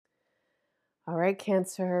All right,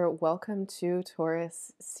 Cancer, welcome to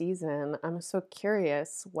Taurus season. I'm so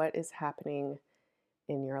curious what is happening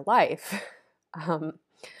in your life. um,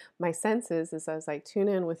 my sense is as I tune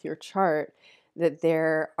in with your chart, that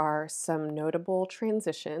there are some notable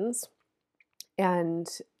transitions. And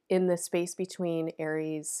in the space between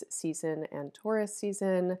Aries season and Taurus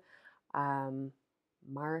season, um,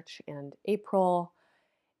 March and April,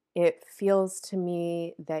 it feels to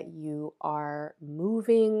me that you are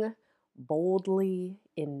moving boldly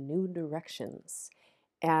in new directions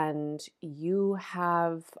and you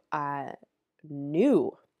have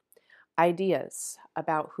new ideas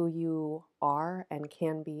about who you are and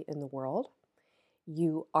can be in the world.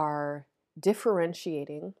 You are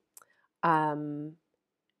differentiating um,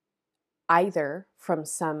 either from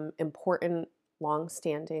some important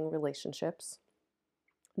long-standing relationships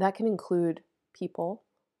that can include people,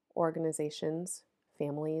 organizations,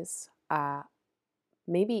 families,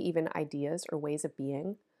 maybe even ideas or ways of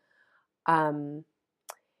being. Um,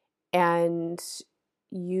 and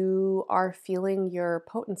you are feeling your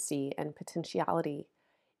potency and potentiality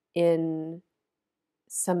in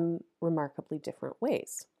some remarkably different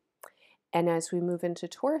ways. And as we move into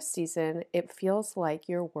Taurus season, it feels like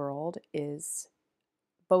your world is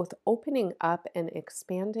both opening up and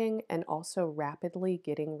expanding and also rapidly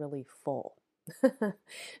getting really full.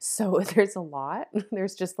 So there's a lot.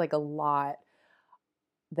 There's just like a lot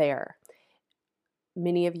there.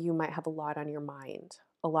 Many of you might have a lot on your mind,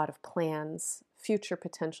 a lot of plans, future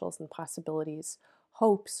potentials and possibilities,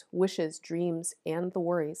 hopes, wishes, dreams, and the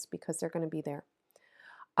worries because they're going to be there.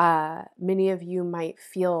 Many of you might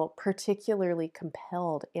feel particularly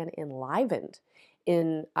compelled and enlivened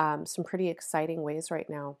in some pretty exciting ways right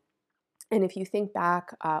now. And if you think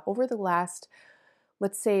back over the last,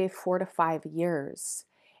 let's say, 4 to 5 years,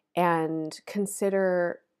 and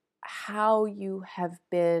consider how you have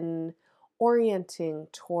been orienting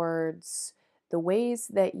towards the ways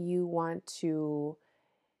that you want to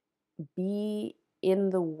be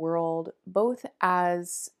in the world, both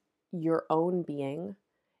as your own being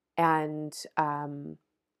and a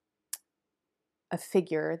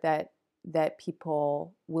figure that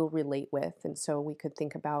people will relate with. And so we could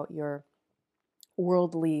think about your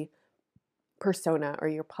worldly persona or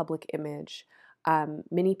your public image.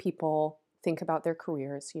 Many people think about their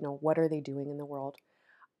careers, what are they doing in the world?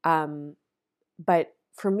 But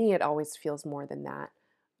for me, it always feels more than that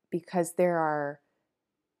because there are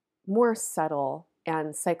more subtle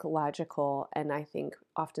and psychological and I think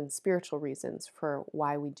often spiritual reasons for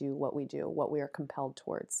why we do, what we are compelled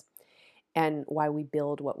towards, and why we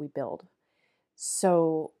build what we build.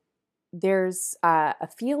 So there's a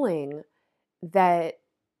feeling that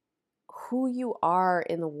who you are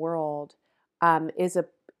in the world is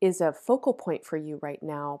a focal point for you right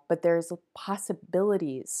now, but there's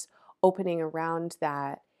possibilities opening around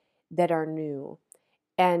that are new.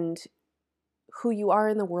 And who you are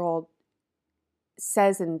in the world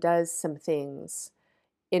says and does some things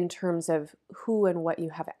in terms of who and what you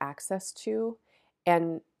have access to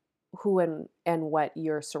and who and what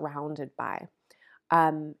you're surrounded by.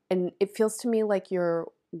 And it feels to me like your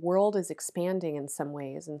world is expanding in some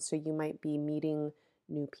ways. And so you might be meeting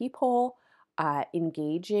new people,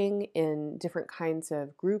 engaging in different kinds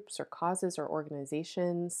of groups or causes or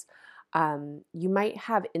organizations. You might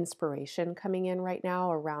have inspiration coming in right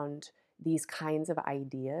now around these kinds of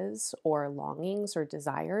ideas or longings or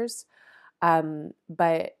desires.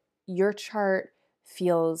 But your chart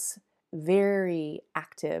feels very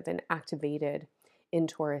active and activated in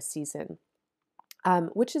Taurus season.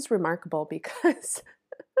 Which is remarkable because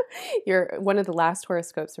you're one of the last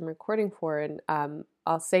horoscopes I'm recording for, and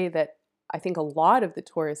I'll say that I think a lot of the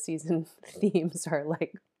Taurus season themes are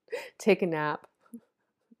like take a nap,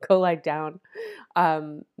 go lie down.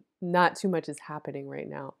 Not too much is happening right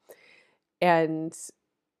now, and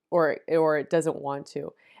or it doesn't want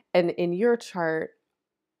to. And in your chart,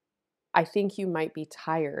 I think you might be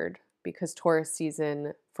tired because Taurus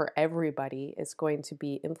season for everybody is going to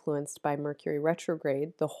be influenced by Mercury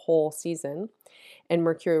retrograde the whole season. And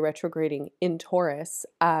Mercury retrograding in Taurus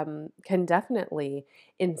can definitely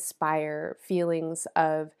inspire feelings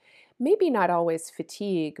of maybe not always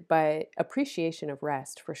fatigue, but appreciation of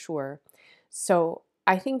rest for sure. So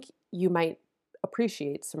I think you might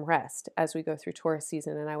appreciate some rest as we go through Taurus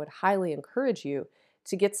season. And I would highly encourage you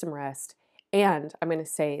to get some rest. And I'm going to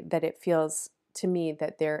say that it feels to me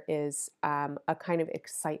that there is a kind of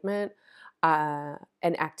excitement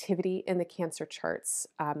and activity in the Cancer charts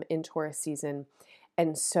in Taurus season.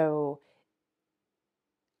 And so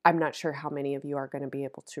I'm not sure how many of you are going to be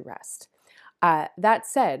able to rest. That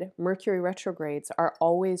said, Mercury retrogrades are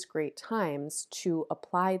always great times to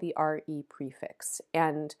apply the RE prefix.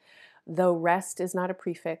 And though rest is not a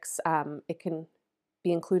prefix, it can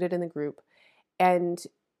be included in the group. And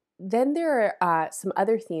then there are some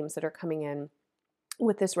other themes that are coming in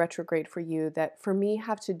with this retrograde for you that for me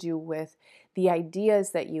have to do with the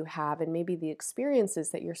ideas that you have and maybe the experiences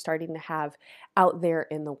that you're starting to have out there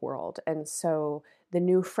in the world. And so the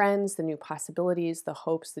new friends, the new possibilities, the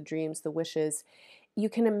hopes, the dreams, the wishes, you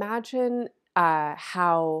can imagine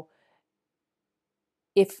how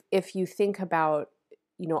if you think about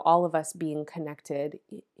all of us being connected,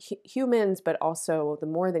 humans, but also the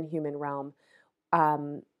more than human realm,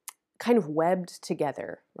 um, kind of webbed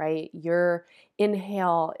together, right? Your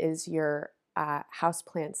inhale is your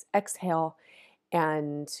houseplant's exhale,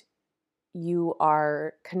 and you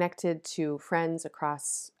are connected to friends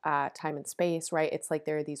across time and space, right? It's like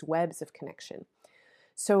there are these webs of connection.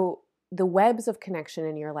 So the webs of connection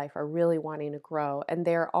in your life are really wanting to grow, and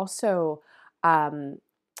they're also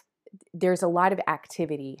there's a lot of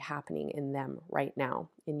activity happening in them right now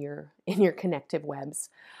in your connective webs.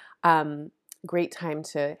 Great time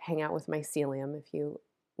to hang out with mycelium if you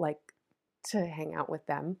like to hang out with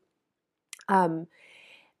them.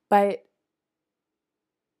 But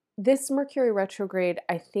this Mercury retrograde,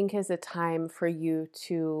 I think, is a time for you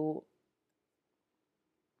to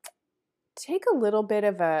take a little bit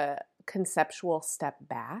of a conceptual step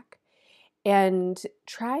back and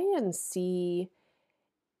try and see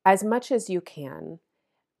as much as you can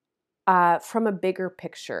from a bigger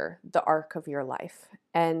picture the arc of your life.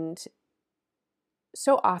 And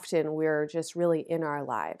so often we're just really in our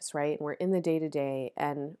lives, right? And we're in the day to day,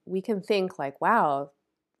 and we can think like, wow,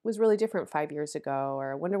 it was really different 5 years ago,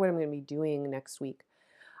 or I wonder what I'm going to be doing next week.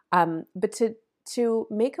 But to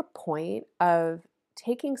make a point of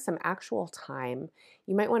taking some actual time,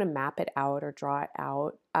 you might want to map it out or draw it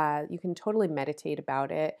out. You can totally meditate about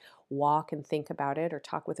it, walk and think about it, or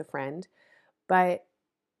talk with a friend. But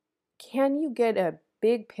can you get a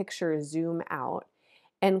big picture zoom out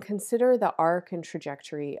and consider the arc and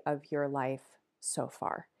trajectory of your life so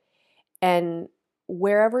far? And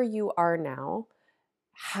wherever you are now,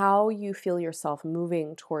 how you feel yourself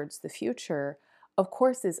moving towards the future, of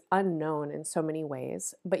course, is unknown in so many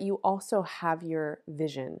ways, but you also have your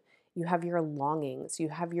vision, you have your longings, you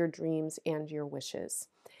have your dreams and your wishes.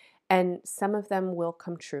 And some of them will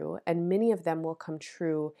come true, and many of them will come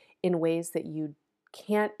true in ways that you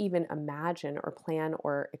can't even imagine or plan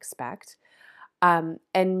or expect. And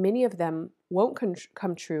many of them won't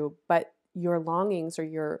come true, but your longings or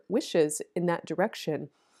your wishes in that direction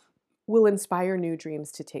will inspire new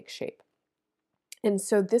dreams to take shape. And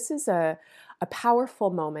so this is a powerful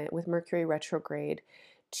moment with Mercury retrograde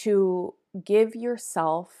to give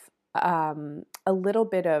yourself a little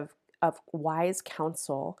bit of wise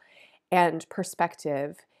counsel and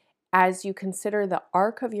perspective as you consider the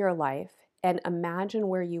arc of your life and imagine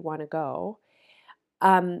where you want to go.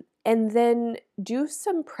 And then do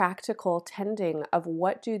some practical tending of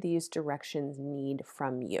what do these directions need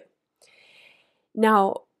from you.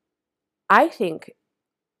 Now, I think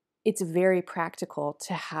it's very practical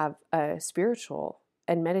to have a spiritual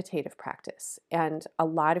and meditative practice. And a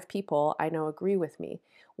lot of people I know agree with me.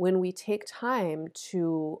 When we take time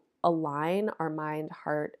to align our mind,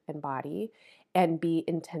 heart, and body and be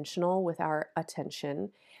intentional with our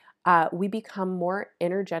attention, we become more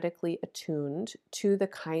energetically attuned to the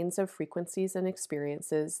kinds of frequencies and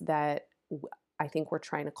experiences that I think we're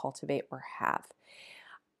trying to cultivate or have.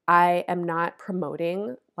 I am not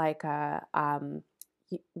promoting like a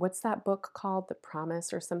what's that book called, The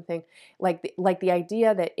Promise or something, like the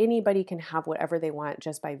idea that anybody can have whatever they want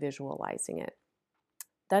just by visualizing it.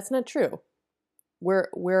 That's not true.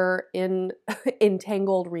 We're in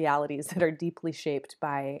entangled realities that are deeply shaped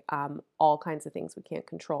by all kinds of things we can't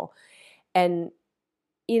control. And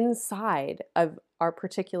inside of our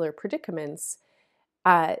particular predicaments,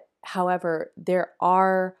 however, there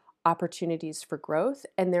are opportunities for growth,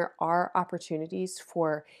 and there are opportunities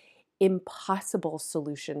for impossible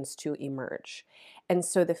solutions to emerge. And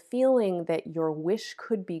so the feeling that your wish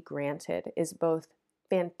could be granted is both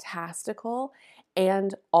fantastical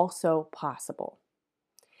and also possible.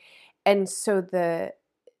 And so the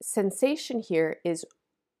sensation here is,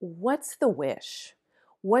 what's the wish?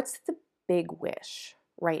 What's the big wish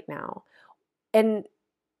right now? And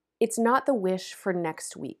it's not the wish for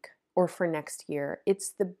next week or for next year.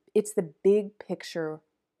 It's the big picture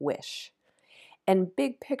wish. And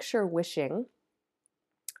big picture wishing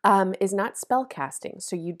is not spell casting.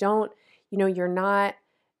 So you don't, you're not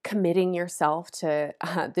committing yourself to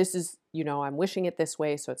this is, I'm wishing it this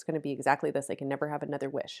way, so it's going to be exactly this. I can never have another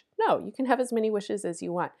wish. No, you can have as many wishes as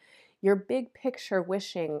you want. Your big picture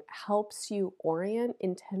wishing helps you orient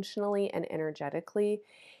intentionally and energetically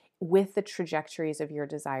with the trajectories of your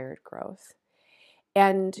desired growth.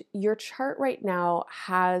 And your chart right now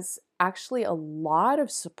has actually a lot of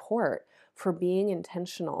support for being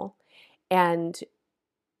intentional and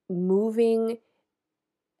moving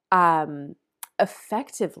um,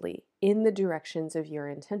 effectively in the directions of your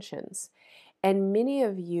intentions. And many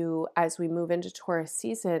of you, as we move into Taurus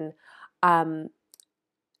season, um,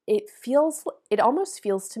 it almost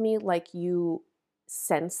feels to me like you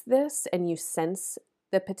sense this and you sense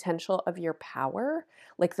the potential of your power,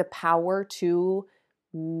 like the power to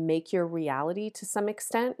make your reality to some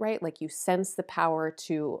extent, right? Like you sense the power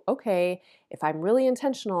to, okay, if I'm really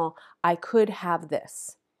intentional, I could have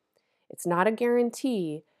this. It's not a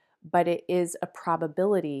guarantee, but it is a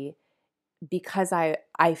probability because I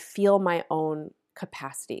feel my own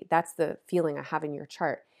capacity. That's the feeling I have in your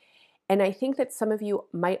chart. And I think that some of you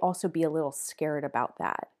might also be a little scared about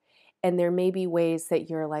that. And there may be ways that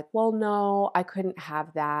you're like, well, no, I couldn't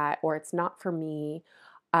have that, or it's not for me.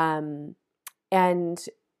 And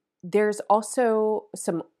there's also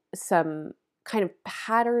some kind of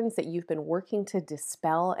patterns that you've been working to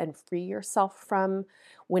dispel and free yourself from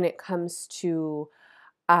when it comes to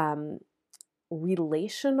um,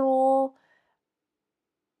 relational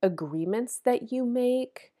agreements that you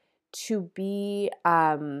make to be,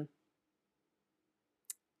 I'm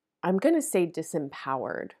going to say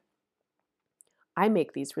disempowered. I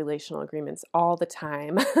make these relational agreements all the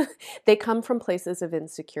time. They come from places of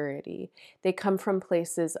insecurity. They come from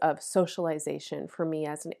places of socialization. For me,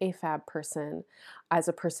 as an AFAB person, as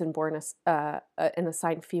a person born an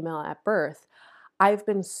assigned female at birth, I've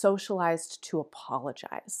been socialized to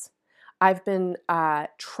apologize. I've been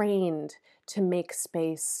trained to make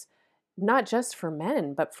space, not just for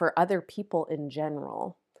men, but for other people in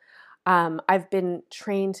general. I've been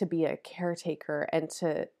trained to be a caretaker and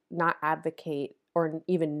to not advocate or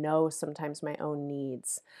even know sometimes my own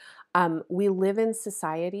needs. We live in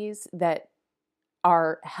societies that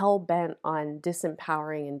are hell bent on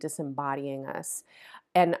disempowering and disembodying us.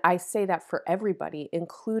 And I say that for everybody,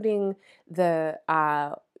 including the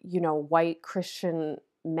white Christian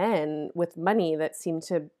men with money that seem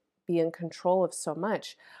to be in control of so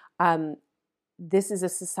much. This is a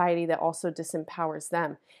society that also disempowers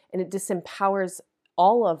them, and it disempowers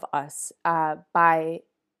all of us by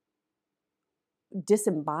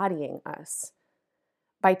disembodying us,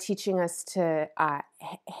 by teaching us to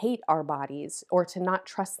hate our bodies or to not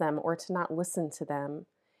trust them or to not listen to them.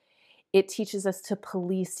 It teaches us to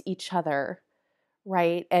police each other,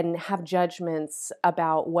 right? And have judgments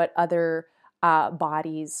about what other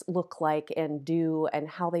bodies look like and do and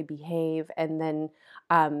how they behave. And then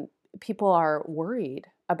people are worried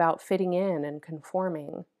about fitting in and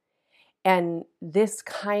conforming. And this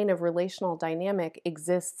kind of relational dynamic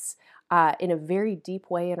exists in a very deep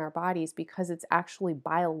way in our bodies because it's actually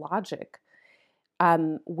biologic.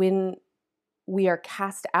 When we are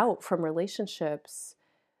cast out from relationships,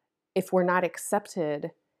 if we're not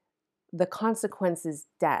accepted, the consequence is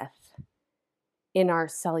death in our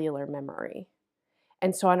cellular memory.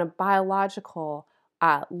 And so, on a biological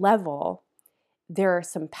level, there are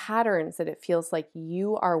some patterns that it feels like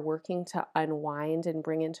you are working to unwind and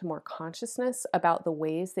bring into more consciousness about the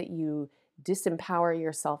ways that you disempower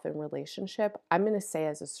yourself in relationship. I'm going to say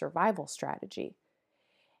as a survival strategy.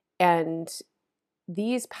 And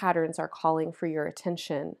these patterns are calling for your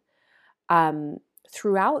attention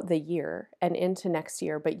throughout the year and into next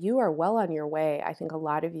year, but you are well on your way, I think a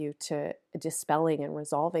lot of you, to dispelling and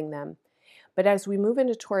resolving them. But as we move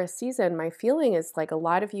into Taurus season, my feeling is like a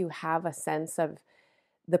lot of you have a sense of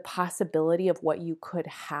the possibility of what you could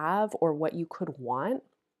have or what you could want.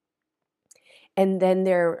 And then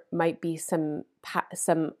there might be some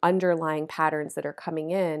underlying patterns that are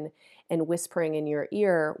coming in and whispering in your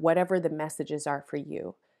ear, whatever the messages are for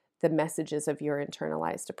you, the messages of your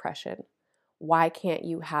internalized oppression. Why can't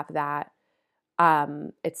you have that,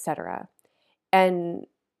 etc. And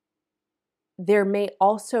there may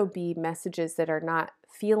also be messages that are not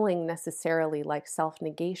feeling necessarily like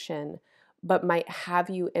self-negation, but might have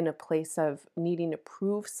you in a place of needing to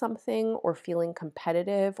prove something or feeling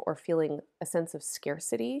competitive or feeling a sense of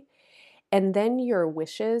scarcity. And then your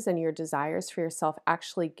wishes and your desires for yourself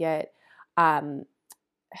actually get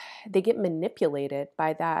they get manipulated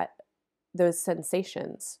by those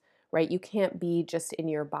sensations, right? You can't be just in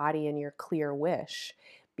your body and your clear wish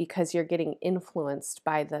because you're getting influenced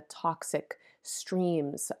by the toxic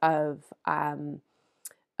streams of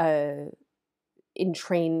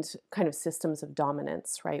entrained kind of systems of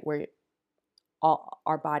dominance, right? Where all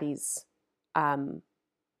our bodies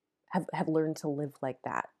have learned to live like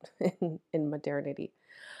that in modernity.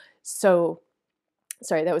 So,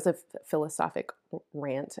 sorry, that was a philosophic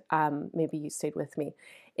rant. Maybe you stayed with me.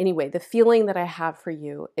 Anyway, the feeling that I have for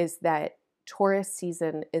you is that Taurus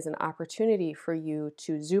season is an opportunity for you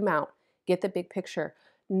to zoom out, get the big picture,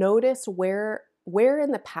 notice where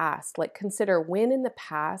in the past, like consider when in the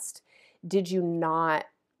past did you not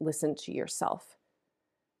listen to yourself?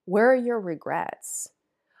 Where are your regrets?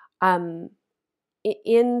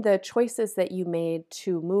 In the choices that you made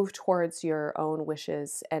to move towards your own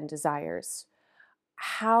wishes and desires,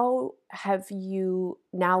 how have you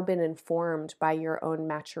now been informed by your own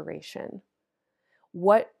maturation?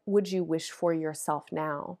 What would you wish for yourself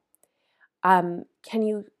now? Can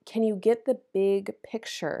you get the big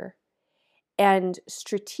picture and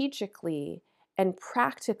strategically and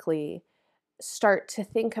practically start to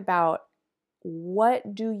think about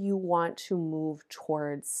what do you want to move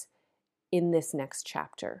towards in this next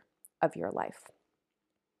chapter of your life?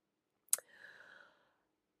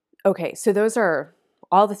 Okay, so those are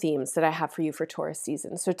all the themes that I have for you for Taurus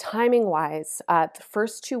season. So timing wise, the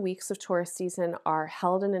first 2 weeks of Taurus season are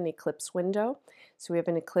held in an eclipse window. So we have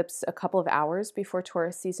an eclipse a couple of hours before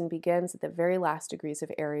Taurus season begins at the very last degrees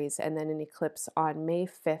of Aries, and then an eclipse on May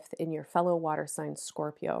 5th in your fellow water sign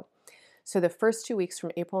Scorpio. So the first 2 weeks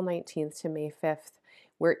from April 19th to May 5th,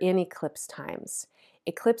 we're in eclipse times.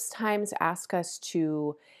 Eclipse times ask us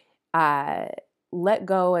to let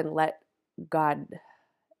go and let God,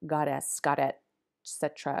 Goddess, Godette,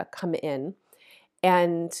 etc., come in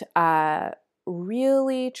and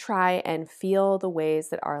really try and feel the ways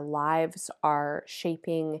that our lives are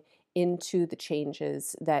shaping into the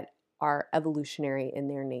changes that are evolutionary in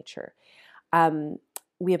their nature.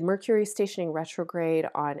 We have Mercury stationing retrograde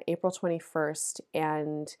on April 21st,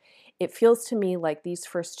 and it feels to me like these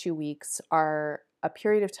first 2 weeks are a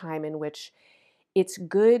period of time in which it's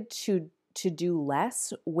good to do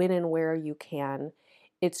less when and where you can.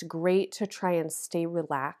 It's great to try and stay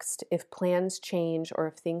relaxed. If plans change or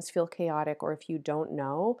if things feel chaotic or if you don't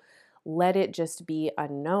know, let it just be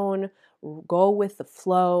unknown. Go with the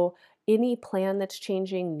flow. Any plan that's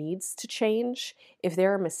changing needs to change. If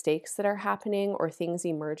there are mistakes that are happening or things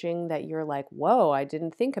emerging that you're like, whoa, I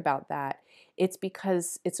didn't think about that, it's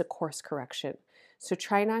because it's a course correction. So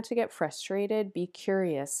try not to get frustrated. Be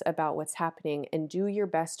curious about what's happening and do your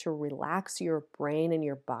best to relax your brain and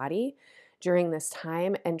your body during this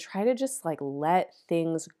time, and try to just like let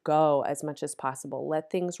things go as much as possible. Let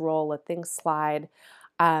things roll, let things slide.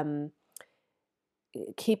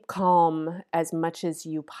 Keep calm as much as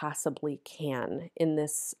you possibly can in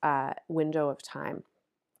this window of time.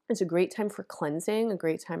 It's a great time for cleansing, a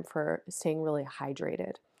great time for staying really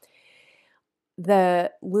hydrated.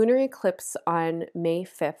 The lunar eclipse on May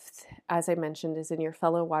 5th, as I mentioned, is in your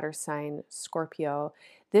fellow water sign, Scorpio.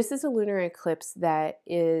 This is a lunar eclipse that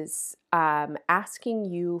is asking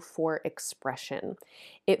you for expression.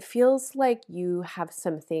 It feels like you have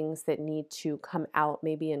some things that need to come out,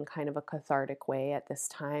 maybe in kind of a cathartic way at this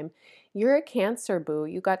time. You're a Cancer, boo.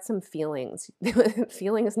 You got some feelings.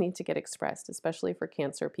 Feelings need to get expressed, especially for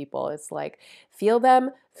Cancer people. It's like, feel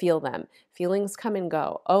them, feel them. Feelings come and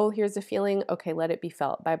go. Oh, here's a feeling. Okay, let it be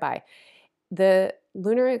felt. Bye-bye. The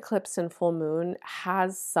lunar eclipse and full moon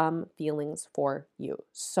has some feelings for you.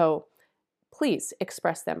 So please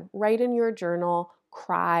express them. Write in your journal,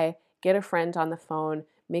 cry, get a friend on the phone,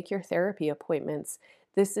 make your therapy appointments.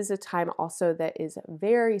 This is a time also that is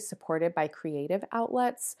very supported by creative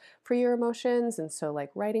outlets for your emotions. And so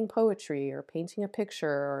like writing poetry or painting a picture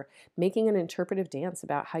or making an interpretive dance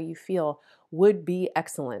about how you feel would be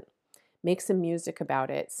excellent. Make some music about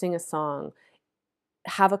it, sing a song,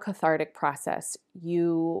 have a cathartic process.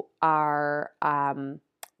 You are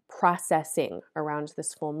processing around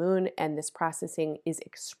this full moon, and this processing is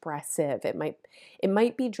expressive. It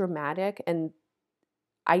might be dramatic, and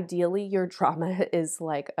ideally your drama is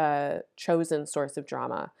like a chosen source of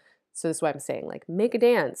drama. So this is what I'm saying, like make a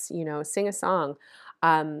dance, sing a song.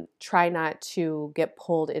 Try not to get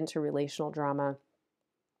pulled into relational drama,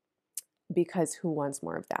 because who wants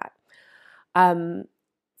more of that?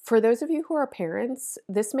 For those of you who are parents,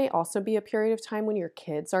 this may also be a period of time when your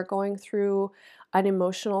kids are going through an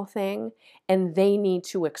emotional thing and they need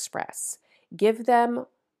to express. Give them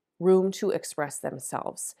room to express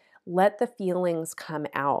themselves. Let the feelings come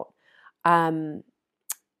out.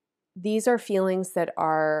 These are feelings that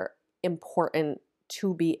are important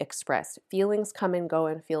to be expressed. Feelings come and go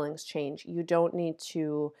and feelings change. You don't need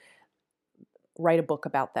to write a book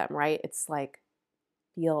about them, right? It's like,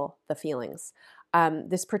 feel the feelings.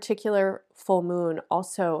 This particular full moon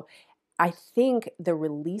also, I think the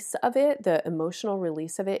release of it, the emotional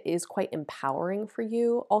release of it, is quite empowering for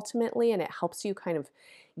you ultimately, and it helps you kind of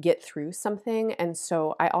get through something. And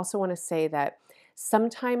so I also want to say that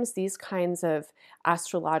sometimes these kinds of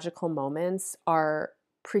astrological moments are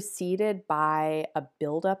preceded by a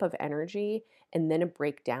buildup of energy and then a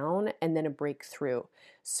breakdown and then a breakthrough.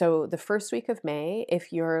 So the first week of May,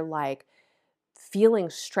 if you're like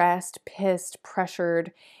feeling stressed, pissed,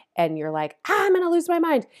 pressured, and you're like, I'm going to lose my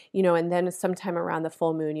mind, and then sometime around the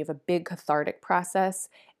full moon, you have a big cathartic process.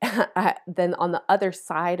 Then on the other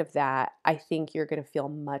side of that, I think you're going to feel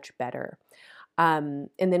much better. And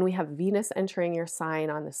then we have Venus entering your sign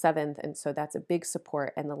on the 7th. And so that's a big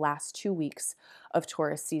support. And the last 2 weeks of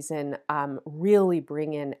Taurus season really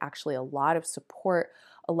bring in actually a lot of support,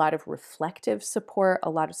 a lot of reflective support, a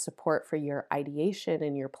lot of support for your ideation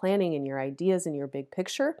and your planning and your ideas and your big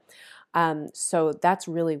picture. So that's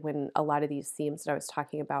really when a lot of these themes that I was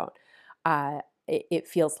talking about, it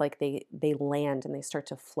feels like they land and they start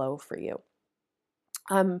to flow for you.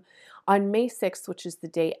 On May 6th, which is the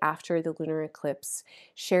day after the lunar eclipse,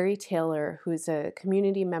 Sherry Taylor, who's a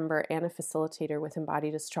community member and a facilitator with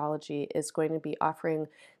Embodied Astrology, is going to be offering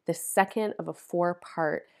the second of a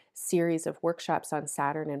 4-part series of workshops on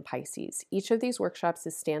Saturn and Pisces. Each of these workshops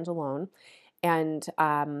is standalone, and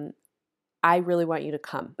I really want you to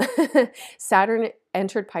come. Saturn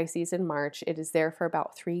entered Pisces in March. It is there for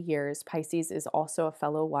about 3 years. Pisces is also a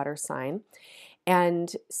fellow water sign.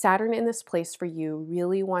 And Saturn in this place for you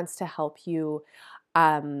really wants to help you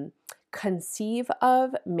conceive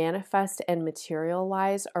of, manifest, and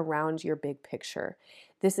materialize around your big picture.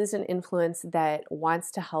 This is an influence that wants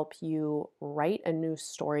to help you write a new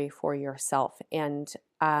story for yourself. And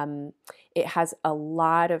it has a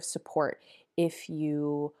lot of support if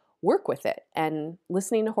you work with it. And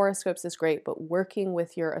listening to horoscopes is great, but working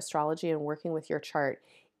with your astrology and working with your chart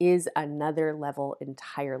is another level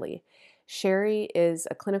entirely. Sherry is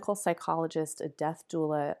a clinical psychologist, a death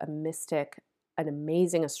doula, a mystic, an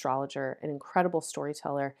amazing astrologer, an incredible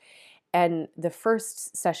storyteller. And the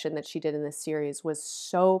first session that she did in this series was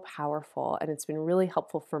so powerful, and it's been really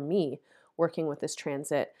helpful for me working with this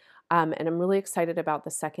transit. And I'm really excited about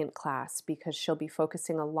the second class because she'll be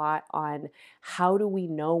focusing a lot on how do we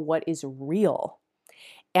know what is real?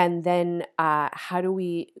 And then how do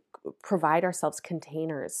we provide ourselves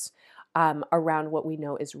containers around what we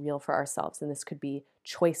know is real for ourselves? And this could be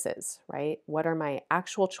choices, right? What are my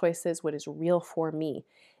actual choices? What is real for me?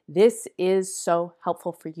 This is so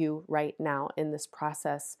helpful for you right now in this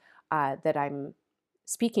process that I'm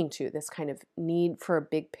speaking to, this kind of need for a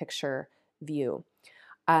big picture view.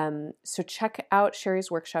 So check out Sherry's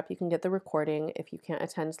workshop. You can get the recording. If you can't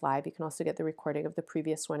attend live, you can also get the recording of the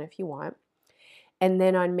previous one if you want. And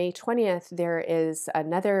then on May 20th, there is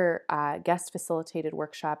another guest facilitated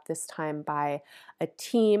workshop, this time by a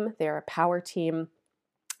team. They're a power team,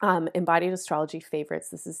 Embodied Astrology Favorites.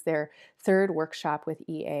 This is their third workshop with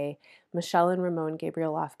EA. Michelle and Ramon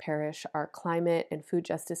Gabrieloff Parrish are climate and food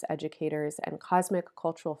justice educators and cosmic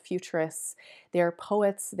cultural futurists. They are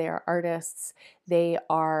poets, they are artists, they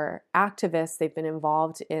are activists. They've been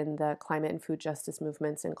involved in the climate and food justice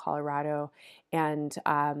movements in Colorado and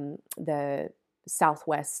the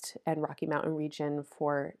Southwest and Rocky Mountain region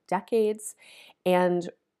for decades, and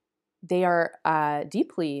they are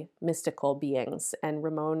deeply mystical beings. And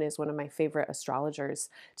Ramon is one of my favorite astrologers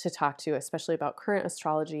to talk to, especially about current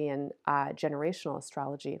astrology and generational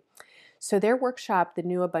astrology. So their workshop, The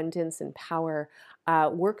New Abundance and Power,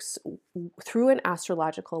 works through an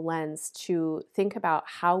astrological lens to think about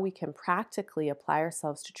how we can practically apply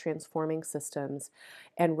ourselves to transforming systems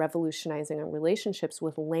and revolutionizing our relationships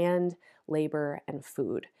with land, labor, and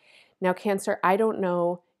food. Now, Cancer, I don't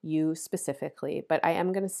know you specifically, but I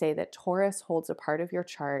am going to say that Taurus holds a part of your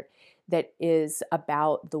chart that is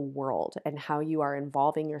about the world and how you are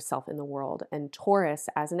involving yourself in the world. And Taurus,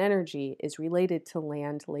 as an energy, is related to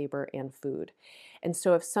land, labor, and food. And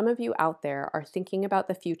so if some of you out there are thinking about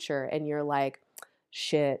the future and you're like,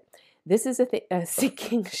 shit, this is a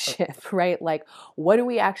sinking ship, right? Like, what do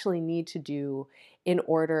we actually need to do in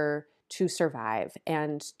order to survive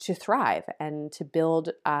and to thrive and to build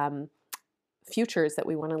futures that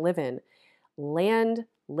we want to live in? Land,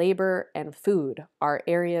 labor, and food are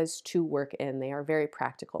areas to work in. They are very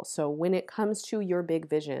practical. So when it comes to your big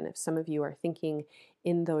vision, if some of you are thinking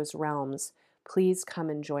in those realms, please come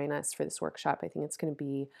and join us for this workshop. I think it's going to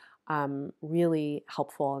be really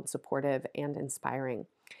helpful and supportive and inspiring.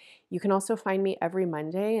 You can also find me every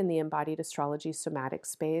Monday in the Embodied Astrology Somatic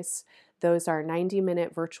space. Those are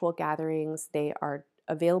 90-minute virtual gatherings. They are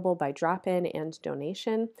available by drop-in and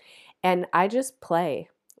donation. And I just play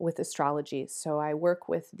with astrology. So I work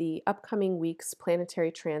with the upcoming week's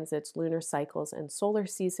planetary transits, lunar cycles, and solar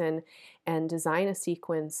season, and design a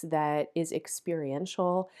sequence that is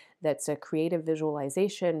experiential, that's a creative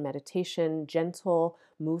visualization, meditation, gentle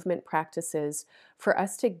movement practices for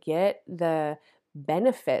us to get the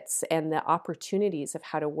benefits and the opportunities of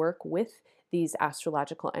how to work with these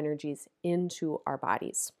astrological energies into our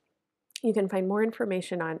bodies. You can find more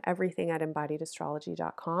information on everything at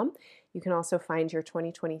embodiedastrology.com. You can also find your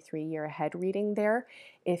 2023 year ahead reading there.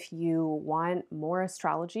 If you want more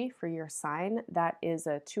astrology for your sign, that is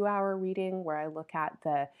a 2-hour reading where I look at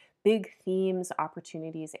the big themes,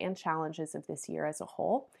 opportunities, and challenges of this year as a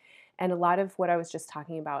whole. And a lot of what I was just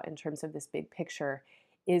talking about in terms of this big picture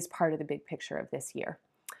is part of the big picture of this year.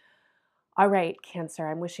 All right, Cancer,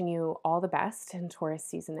 I'm wishing you all the best in Taurus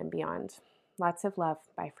season and beyond. Lots of love.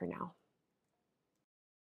 Bye for now.